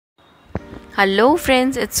Hello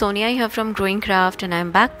friends, it's Sonia here from GrowingCraft and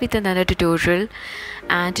I'm back with another tutorial,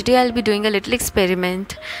 and today I'll be doing a little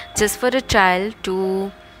experiment just for a trial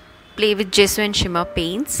to play with gesso and shimmer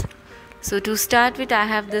paints. So to start with, I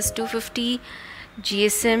have this 250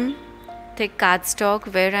 GSM thick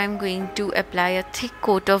cardstock where I'm going to apply a thick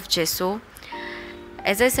coat of gesso.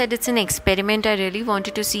 As I said, it's an experiment. I really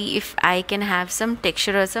wanted to see if I can have some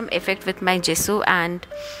texture or some effect with my gesso, and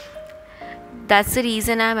that's the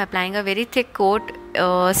reason I'm applying a very thick coat,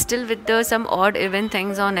 still with some odd even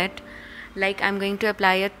things on it. Like I'm going to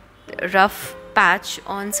apply a rough patch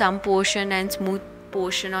on some portion and smooth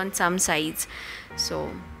portion on some sides. So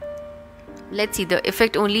let's see. The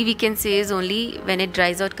effect only we can say is only when it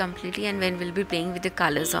dries out completely and when we'll be playing with the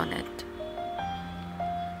colors on it.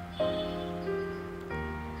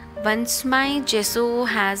 Once my gesso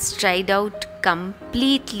has dried out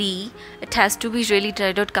completely, it has to be really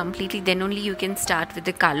dried out completely, then only you can start with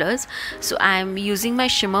the colors. So I'm using my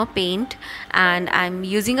shimmer paint and I'm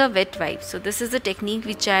using a wet wipe. So this is a technique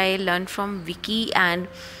which I learned from Wiki and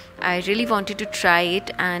I really wanted to try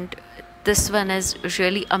it, and this one is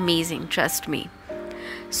really amazing, trust me.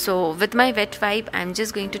 So with my wet wipe, I'm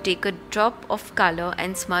just going to take a drop of color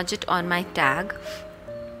and smudge it on my tag.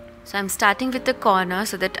 So I'm starting with the corner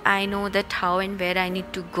so that I know that how and where I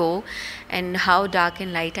need to go and how dark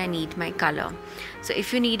and light I need my color. So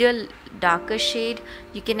if you need a darker shade,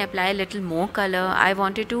 you can apply a little more color. I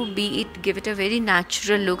wanted to give it a very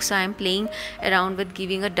natural look, so I'm playing around with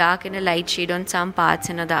giving a dark and a light shade on some parts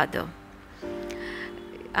and the other.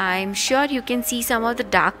 I'm sure you can see some of the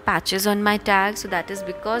dark patches on my tag, so that is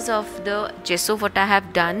because of the gesso what I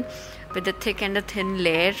have done with the thick and the thin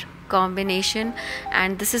layer combination,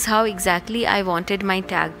 and this is how exactly I wanted my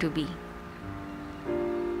tag to be.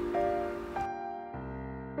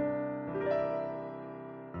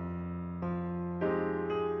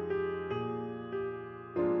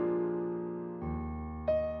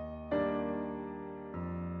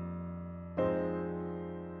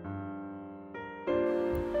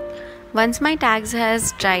 Once my tags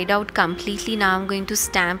has dried out completely, now I'm going to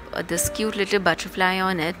stamp this cute little butterfly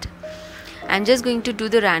on it. I'm just going to do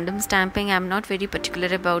the random stamping. I'm not very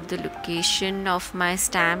particular about the location of my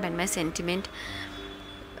stamp and my sentiment,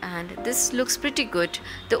 and this looks pretty good.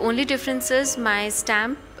 The only difference is my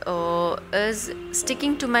stamp is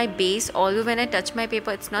sticking to my base, although when I touch my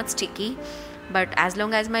paper it's not sticky, but as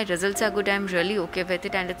long as my results are good, I'm really okay with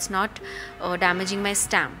it and it's not damaging my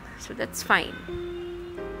stamp, so that's fine.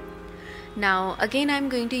 Now again I'm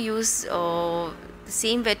going to use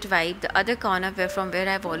same wet wipe, the other corner from where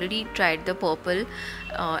I've already tried the purple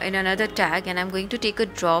in another tag, and I'm going to take a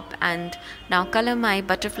drop and now color my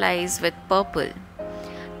butterflies with purple.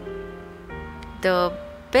 The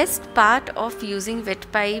best part of using wet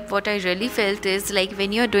wipe, what I really felt, is like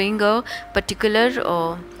when you're doing a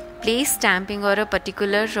particular place stamping or a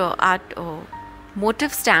particular art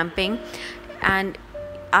motif stamping, and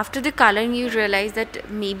after the coloring you realize that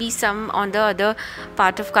maybe some on the other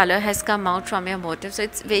part of color has come out from your motif, so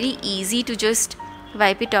it's very easy to just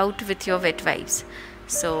wipe it out with your wet wipes.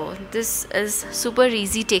 So this is super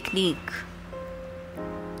easy technique,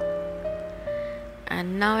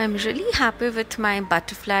 and now I'm really happy with my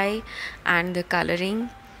butterfly and the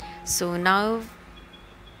coloring. So now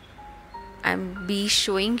I'm be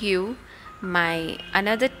showing you my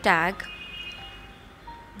another tag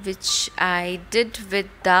which I did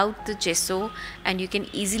without the gesso, and you can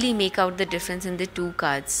easily make out the difference in the two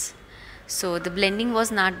cards. So the blending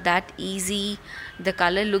was not that easy. The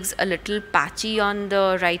color looks a little patchy on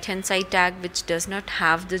the right hand side tag which does not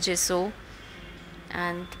have the gesso,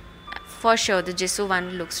 and for sure the gesso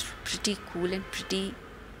one looks pretty cool and pretty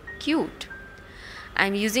cute.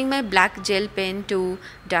 I'm using my black gel pen to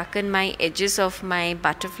darken my edges of my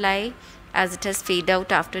butterfly as it has faded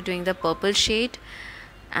out after doing the purple shade,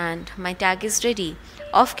 and my tag is ready.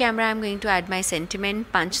 Off camera I'm going to add my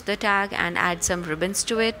sentiment, punch the tag and add some ribbons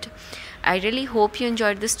to it. I really hope you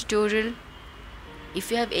enjoyed this tutorial. If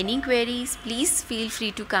you have any queries, please feel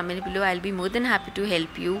free to comment below. I'll be more than happy to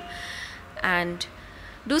help you, and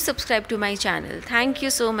do subscribe to my channel. Thank you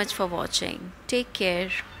so much for watching. Take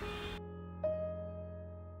care.